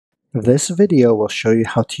This video will show you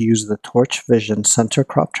how to use the Torchvision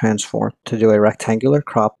CenterCrop transform to do a rectangular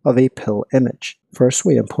crop of a PIL image. First,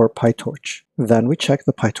 we import PyTorch. Then we check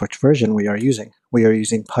the PyTorch version we are using. We are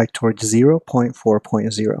using PyTorch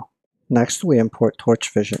 0.4.0. Next, we import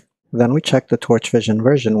Torchvision. Then we check the Torchvision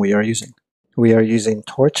version we are using. We are using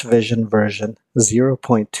Torchvision version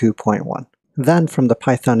 0.2.1. Then from the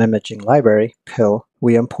Python imaging library, PIL,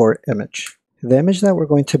 we import image. The image that we're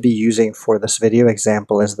going to be using for this video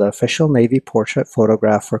example is the official Navy portrait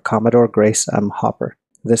photograph for Commodore Grace M. Hopper.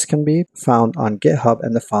 This can be found on GitHub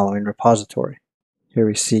in the following repository. Here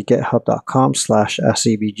we see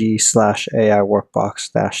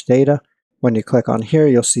github.com/sebg/AI-workbox-data. When you click on here,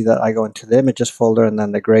 you'll see that I go into the images folder and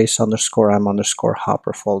then the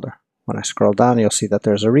Grace_M_Hopper folder. When I scroll down, you'll see that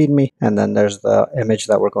there's a README, and then there's the image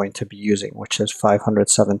that we're going to be using, which is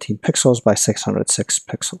 517 pixels by 606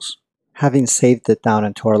 pixels. Having saved it down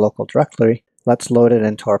into our local directory, let's load it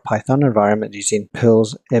into our Python environment using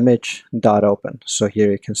pil's image.open. So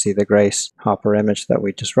here you can see the Grace Hopper image that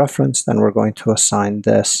we just referenced, and we're going to assign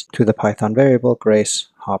this to the Python variable Grace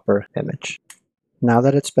Hopper image. Now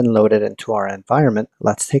that it's been loaded into our environment,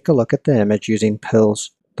 let's take a look at the image using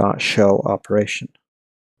pil's.show operation.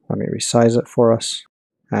 Let me resize it for us,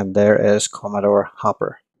 and there is Commodore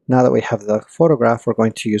Hopper. Now that we have the photograph, we're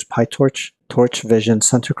going to use PyTorch Torchvision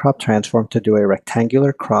CenterCrop transform to do a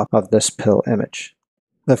rectangular crop of this PIL image.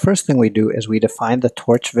 The first thing we do is we define the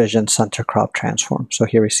Torchvision CenterCrop transform. So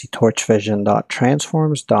here we see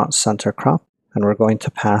torchvision.transforms.centercrop, and we're going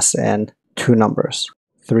to pass in two numbers,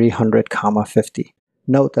 300, 50.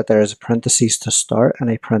 Note that there is a parentheses to start and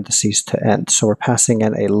a parentheses to end. So we're passing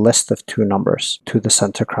in a list of two numbers to the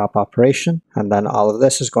CenterCrop operation. And then all of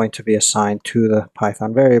this is going to be assigned to the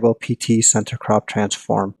Python variable pt CenterCrop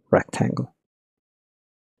transform rectangle.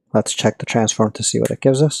 Let's check the transform to see what it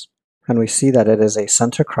gives us. And we see that it is a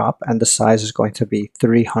center crop and the size is going to be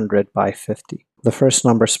 300 by 50. The first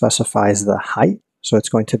number specifies the height, so it's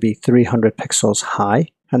going to be 300 pixels high.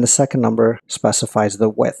 And the second number specifies the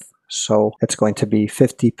width. So it's going to be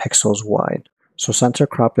 50 pixels wide. So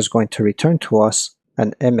CenterCrop is going to return to us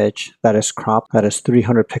an image that is cropped that is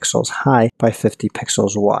 300 pixels high by 50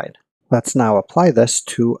 pixels wide. Let's now apply this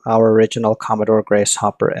to our original Commodore Grace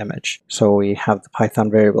Hopper image. So we have the Python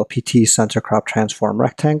variable pt CenterCrop transform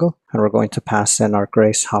rectangle, and we're going to pass in our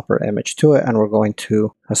Grace Hopper image to it, and we're going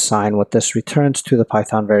to assign what this returns to the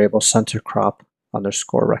Python variable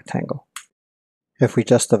CenterCrop_rectangle. If we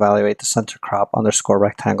just evaluate the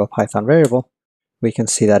CenterCrop_rectangle Python variable, we can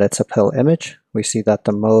see that it's a PIL image. We see that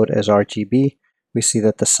the mode is RGB. We see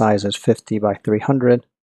that the size is 50 by 300,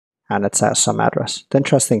 and it's at some address. The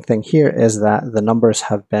interesting thing here is that the numbers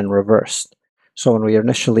have been reversed. So when we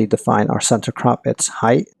initially define our CenterCrop, it's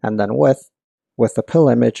height and then width. With the PIL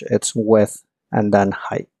image, it's width and then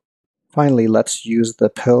height. Finally, let's use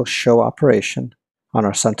the PIL show operation on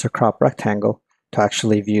our CenterCrop rectangle to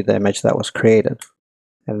actually view the image that was created.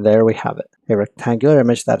 And there we have it, a rectangular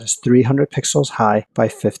image that is 300 pixels high by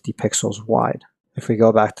 50 pixels wide. If we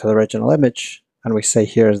go back to the original image and we say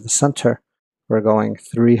here is the center, we're going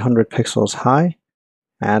 300 pixels high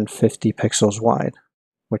and 50 pixels wide,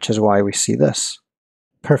 which is why we see this.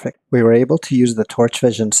 Perfect. We were able to use the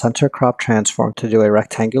Torchvision CenterCrop transform to do a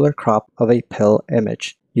rectangular crop of a PIL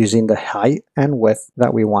image using the height and width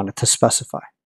that we wanted to specify.